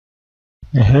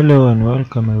Hello and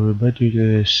welcome everybody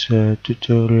to this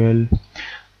tutorial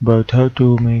about how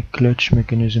to make clutch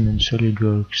mechanism in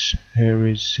SolidWorks. Here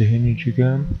is Hini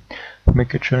Jigam,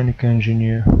 mechatronic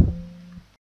engineer.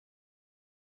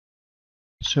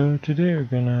 So today we're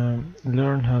gonna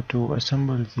learn how to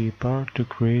assemble the part to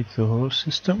create the whole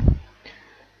system.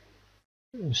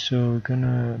 So we're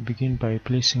gonna begin by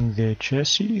placing the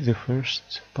chassis, the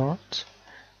first part.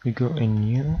 We go in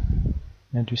new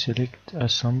and we select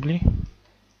assembly.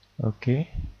 Okay.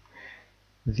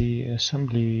 The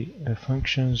assembly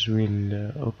functions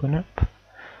will open up.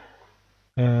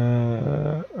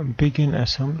 Begin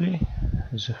assembly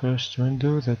is the first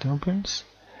window that opens.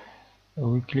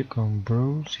 We click on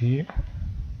browse here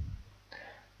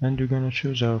and we're gonna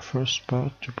choose our first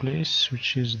part to place,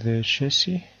 which is the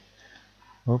chassis.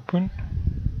 Open,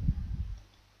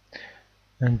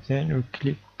 and then we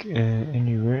click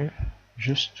anywhere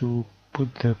just to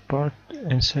put the part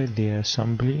inside the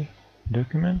assembly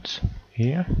document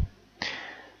here.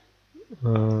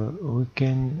 We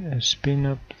can spin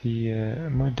up the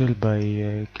model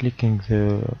by clicking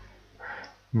the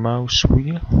mouse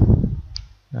wheel,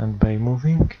 and by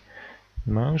moving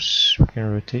the mouse we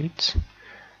can rotate.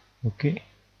 Okay,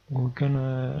 we're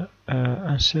gonna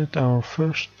insert our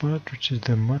first part, which is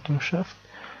the motor shaft.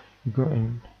 We go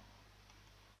in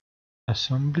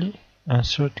assembly,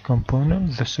 insert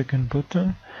component, the second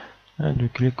button, and we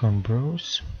click on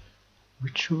browse. We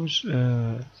choose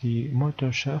the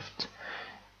motor shaft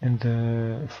in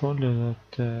the folder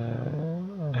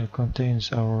that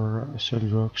contains our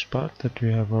SolidWorks part that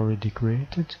we have already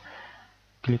created.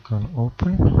 Click on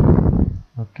open.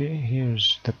 Okay,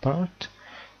 here's the part.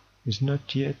 Is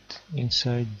not yet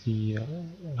inside the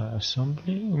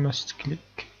assembly. We must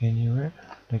click anywhere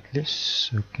like this.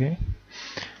 Okay,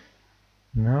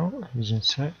 now it's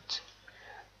inside.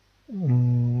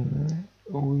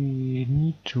 We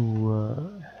need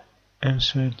to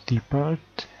insert the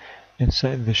part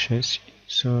inside the chassis.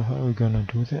 So how are we gonna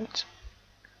do that?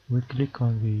 We click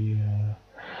on the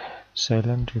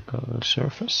cylindrical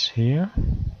surface here.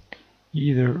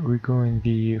 Either we go in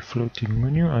the floating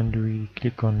menu and we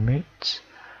click on mate,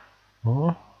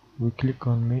 or we click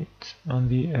on mate on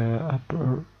the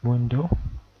upper window.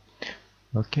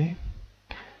 Okay,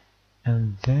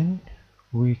 and then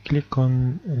we click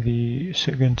on the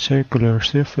second circular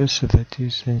surface that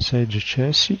is inside the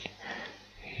chassis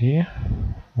here.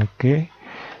 Okay,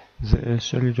 the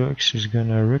SolidWorks is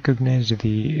gonna recognize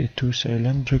the two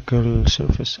cylindrical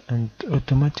surface and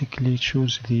automatically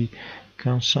choose the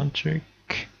concentric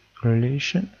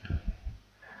relation.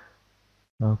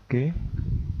 Okay,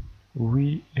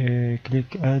 we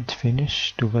click add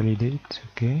finish to validate.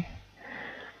 Okay,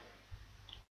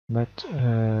 but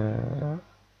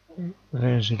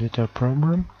there's a little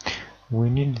problem. We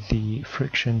need the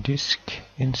friction disc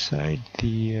inside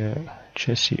the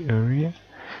chassis area,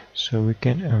 so we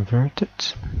can invert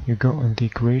it. You go on the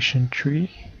creation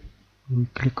tree, we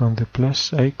click on the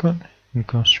plus icon in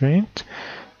constraint.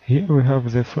 Here we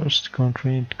have the first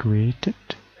constraint created.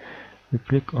 We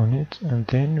click on it and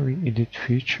then we edit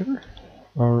feature,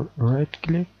 or right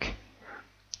click,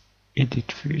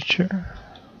 edit feature,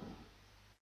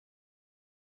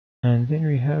 and then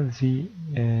we have the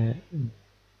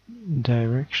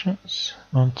directions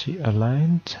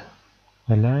anti-aligned,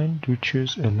 aligned. We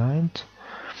choose aligned.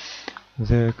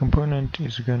 The component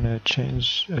is gonna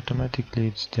change automatically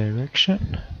its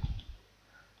direction.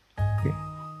 Okay.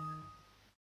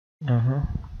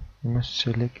 We must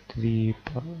select the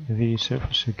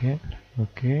surface again.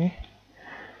 Okay,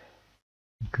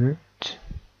 good.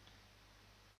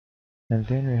 And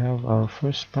then we have our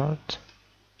first part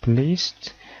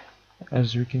placed.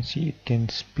 As we can see, it can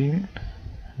spin,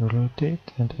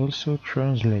 rotate, and also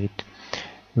translate.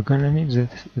 We're gonna need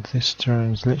this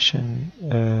translation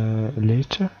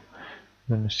later.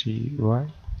 We're gonna see why.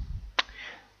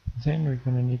 Then we're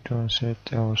gonna need to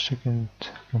insert our second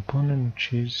component,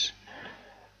 which is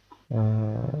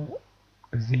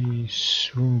the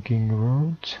swinging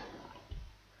rod,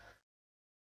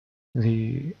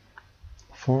 the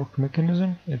fork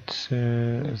mechanism. It's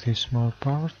the small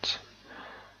part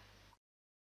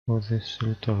for this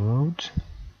little rod.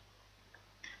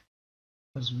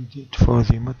 As we did for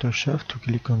the motor shaft, we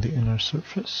click on the inner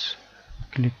surface,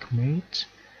 click mate,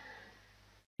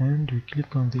 and we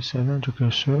click on the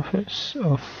cylindrical surface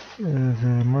of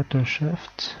the motor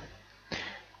shaft.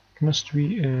 It must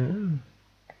be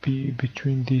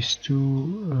between these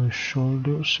two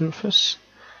shoulder surface.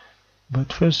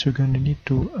 But first we're going to need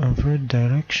to invert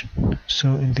direction.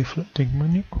 So in the floating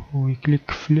menu we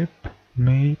click flip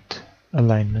mate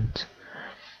alignment.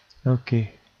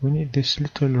 Okay, we need this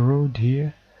little rod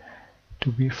here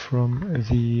to be from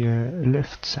the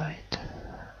left side.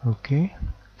 Okay,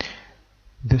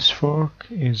 this fork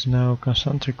is now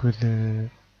concentric with the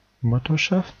motor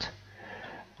shaft.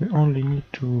 We only need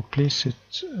to place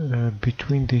it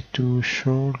between the two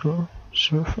shoulder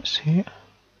surface here.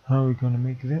 How are we gonna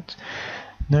make that?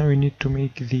 Now we need to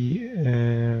make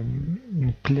the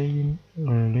plane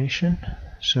relation.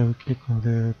 So we click on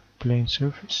the plane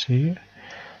surface here,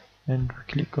 and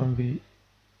we click on the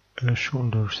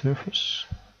shoulder surface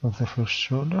of the first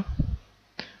shoulder.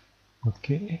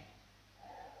 Okay.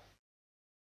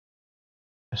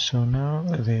 So now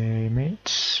the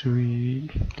mates, we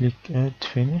click add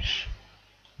finish.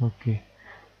 Okay.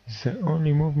 The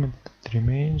only movement that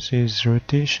remains is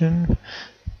rotation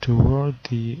toward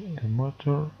the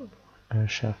motor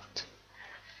shaft.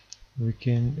 We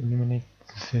can eliminate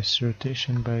this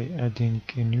rotation by adding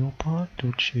a new part,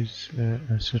 which is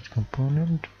insert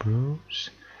component, browse,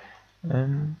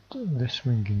 and the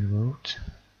swinging rod.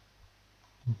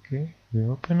 Okay, we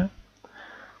open it,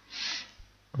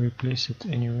 we place it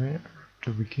anywhere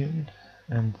to begin,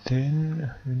 and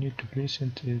then we need to place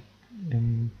it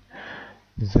in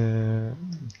the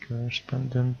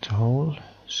correspondent hole.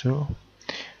 So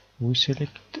we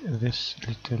select this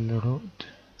little rod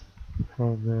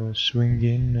for the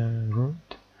swing-in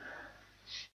rod,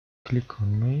 click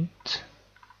on mate,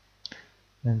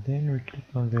 and then we click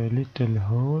on the little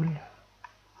hole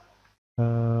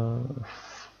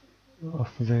of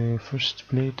the first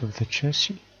plate of the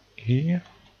chassis here.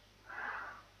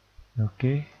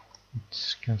 Okay,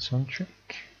 it's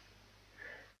concentric.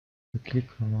 We click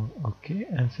on OK,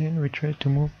 and then we try to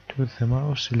move it with the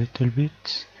mouse a little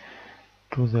bit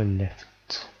to the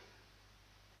left,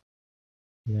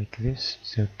 like this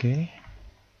is okay.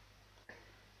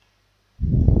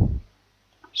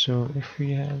 So if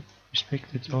we have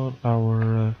respected all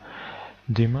our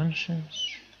dimensions,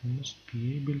 we must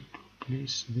be able to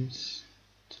place this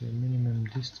at a minimum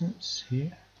distance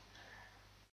here.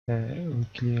 We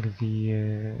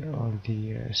clear all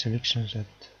the selections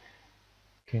that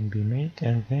can be made,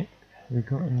 and then we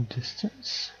go in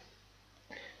distance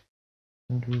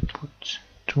and we put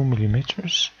 2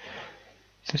 millimeters.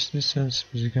 This distance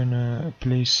is gonna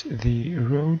place the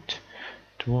rod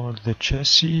toward the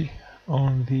chassis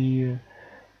on the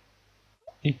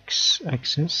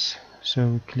x-axis. So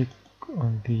we click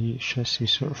on the chassis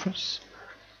surface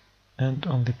and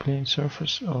on the plane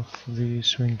surface of the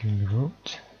swinging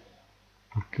rod.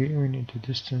 Okay, we need a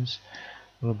distance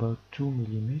of about 2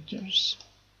 millimeters.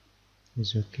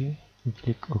 Is okay. We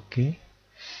click OK.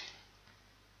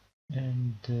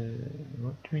 And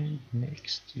what we need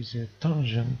next is a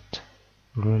tangent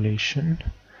relation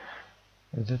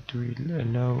that will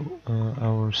allow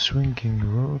our swinging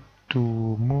rod to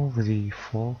move the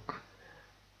fork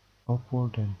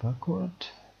upward and backward.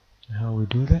 How we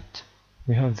do that?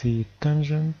 We have the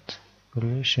tangent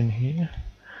relation here.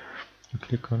 We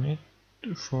click on it.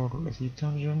 For the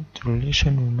tangent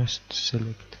relation, we must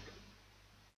select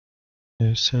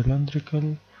a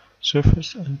cylindrical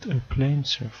surface and a plane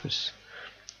surface.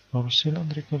 Our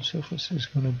cylindrical surface is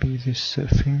going to be this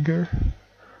finger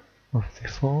of the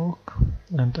fork,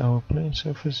 and our plane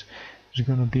surface is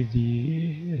going to be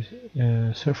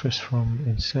the surface from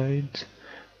inside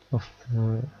of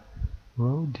the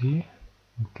rod here.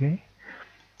 Okay,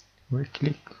 we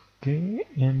click OK,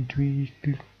 and we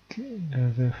click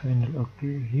the final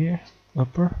OK here,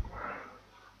 upper.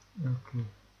 Okay,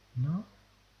 now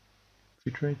if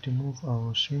we try to move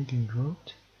our swinging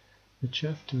rod, the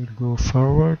shaft will go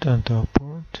forward and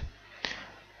upward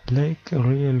like a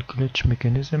real clutch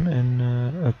mechanism in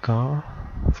a car,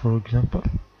 for example.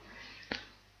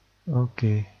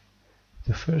 Okay,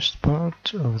 the first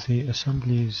part of the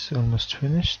assembly is almost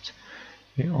finished.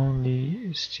 We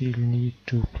only still need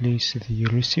to place the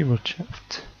receiver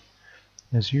shaft.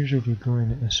 As usual, we go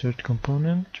in insert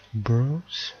component,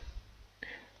 browse,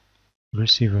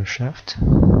 receiver shaft,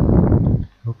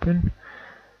 open.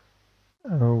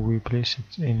 We place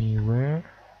it anywhere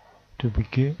to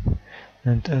begin,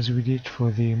 and as we did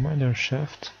for the minor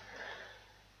shaft,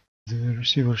 the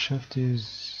receiver shaft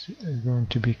is going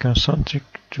to be concentric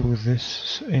to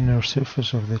this inner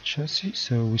surface of the chassis.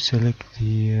 So we select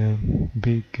the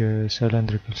big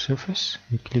cylindrical surface,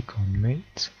 we click on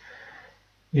mate.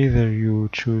 Either you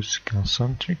choose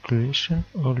concentric relation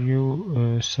or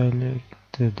you select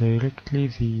directly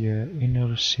the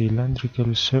inner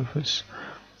cylindrical surface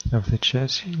of the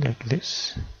chassis, like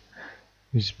this,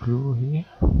 is blue here,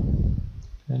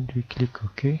 and we click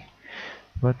OK.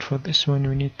 But for this one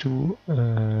we need to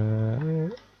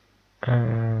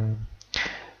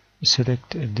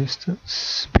select a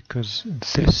distance, because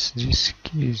this disk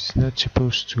is not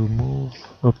supposed to move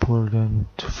upward and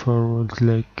forward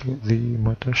like the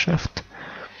motor shaft.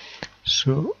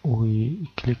 So we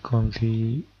click on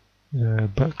the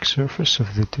back surface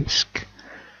of the disk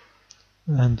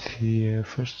and the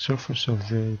first surface of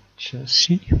the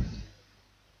chassis.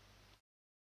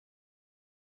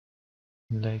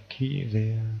 Like here,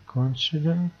 they are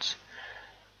coincident.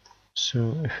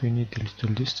 So if we need a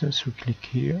little distance, we click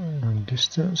here on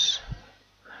distance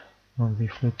on the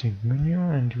floating menu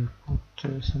and we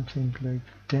put something like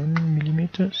 10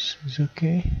 millimeters. Is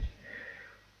okay?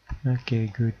 Okay,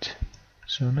 good.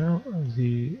 So now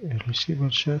the receiver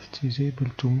shaft is able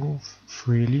to move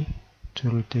freely, to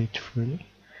rotate freely,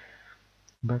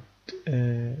 but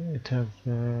it have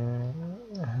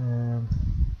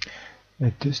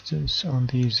a distance on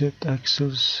the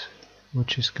z-axis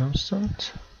which is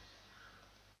constant.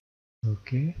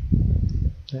 Okay,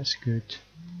 that's good.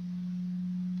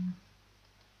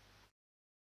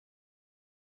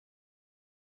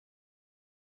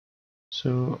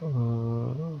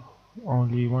 So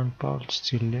only one part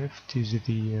still left is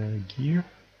the gear.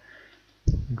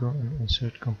 Go and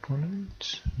insert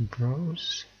component,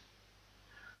 browse,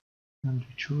 and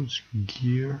we choose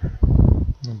gear,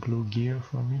 a blue gear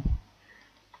for me.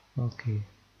 Okay,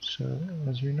 so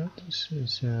as we notice,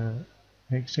 it's a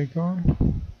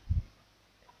hexagon.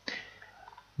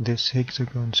 This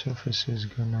hexagon surface is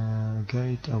gonna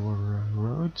guide our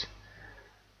road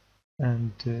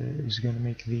and is gonna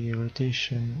make the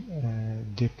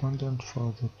rotation dependent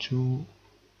for the two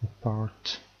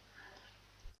parts.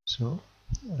 So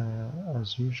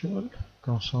as usual,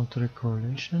 concentric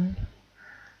correlation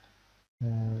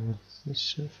with this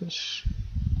surface.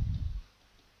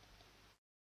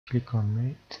 Click on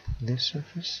mate, this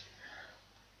surface,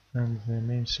 and the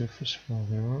main surface for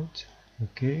the road.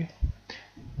 Okay,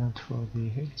 and for the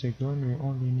hexagon we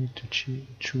only need to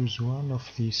choose one of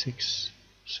the 6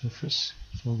 surfaces.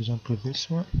 For example, this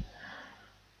one.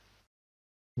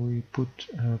 We put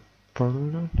a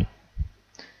parallel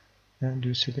and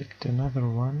we select another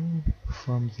one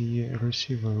from the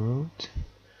receiver road.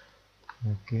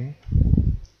 Okay,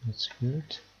 that's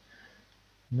good.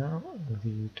 Now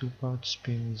the two parts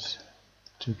spins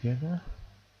together.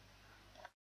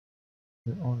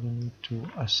 We only need to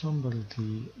assemble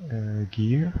the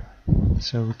gear.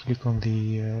 So we click on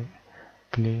the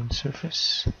plane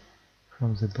surface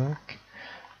from the back,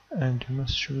 and we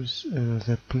must choose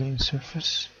the plane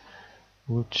surface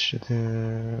where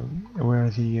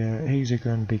the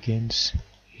hexagon begins.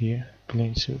 Here,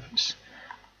 plane surface.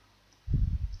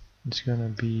 It's gonna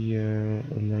be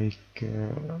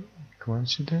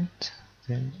coincident.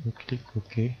 Then we click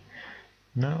OK.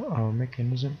 Now our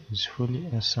mechanism is fully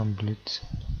assembled.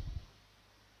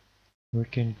 We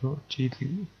can go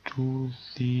to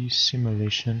the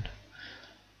simulation.